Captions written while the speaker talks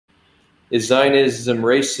Is Zionism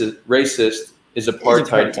racist? Is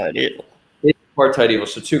apartheid evil? Is apartheid evil?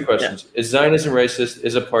 So 2 questions. Yeah. Is Zionism racist?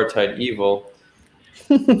 Is apartheid evil?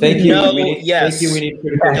 Thank you. No, yes. Thank you. We need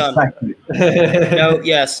critical. Done. No,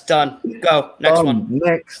 yes, done. Go. Next one.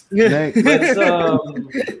 Next. Let's,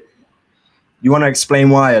 you want to explain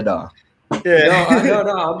why, Adar? Yeah.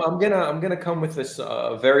 No. I'm gonna come with this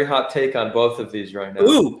very hot take on both of these right now.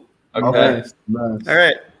 Ooh. Okay. Nice. All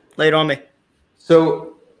right. Lay it on me.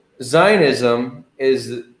 So Zionism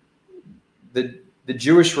is the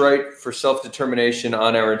Jewish right for self-determination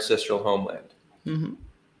on our ancestral homeland. Mm-hmm.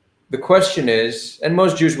 The question is, and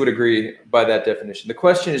most Jews would agree by that definition, the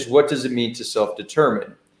question is, what does it mean to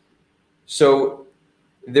self-determine? So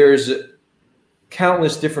there's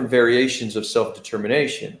countless different variations of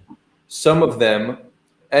self-determination. Some of them,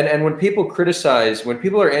 and when people criticize, when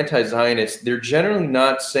people are anti-Zionist, they're generally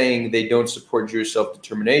not saying they don't support Jewish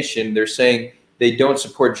self-determination. They're saying they don't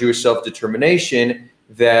support Jewish self-determination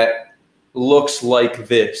that looks like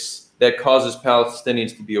this, that causes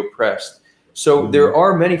Palestinians to be oppressed. So there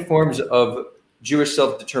are many forms of Jewish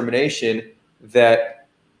self-determination that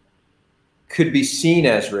could be seen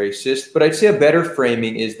as racist, but I'd say a better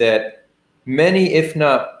framing is that many, if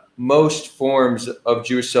not most, forms of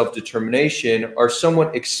Jewish self-determination are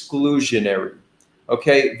somewhat exclusionary.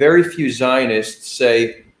 Okay, very few Zionists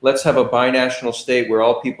say, let's have a binational state where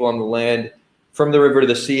all people on the land from the river to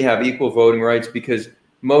the sea have equal voting rights, because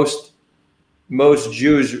most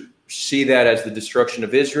Jews see that as the destruction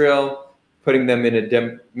of Israel, putting them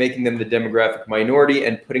in making them the demographic minority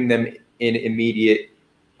and putting them in immediate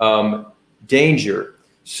danger.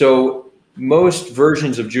 So most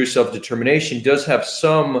versions of Jewish self-determination does have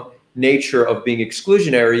some nature of being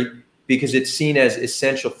exclusionary because it's seen as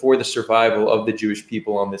essential for the survival of the Jewish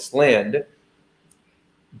people on this land.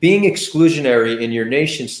 Being exclusionary in your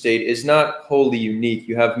nation state is not wholly unique.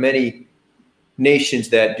 You have many nations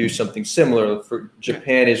that do something similar.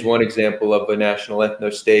 Japan is one example of a national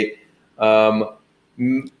ethno-state.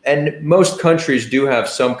 And most countries do have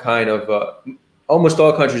some kind of, almost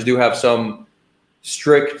all countries do have some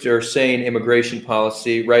strict or sane immigration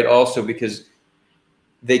policy, right? Also because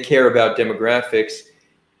they care about demographics.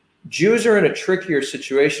 Jews are in a trickier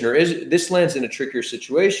situation, or this land's in a trickier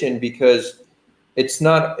situation because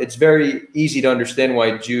it's very easy to understand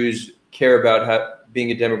why Jews care about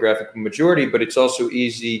being a demographic majority, but it's also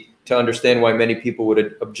easy to understand why many people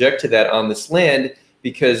would object to that on this land,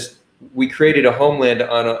 because we created a homeland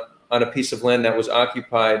on a piece of land that was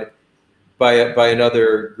occupied by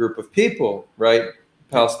another group of people, right?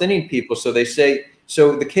 Palestinian people. So they say,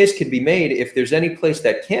 so the case could be made, if there's any place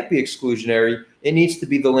that can't be exclusionary, it needs to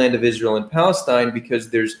be the land of Israel and Palestine, because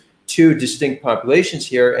there's 2 distinct populations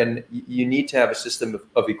here and you need to have a system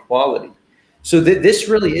of equality. So this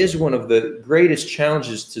really is one of the greatest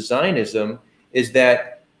challenges to Zionism, is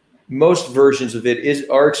that most versions of it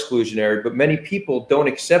are exclusionary, but many people don't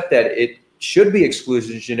accept that it should be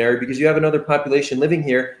exclusionary because you have another population living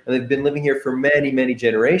here and they've been living here for many, many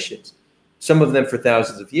generations, some of them for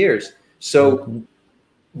thousands of years. So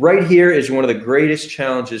right here is one of the greatest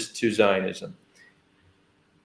challenges to Zionism.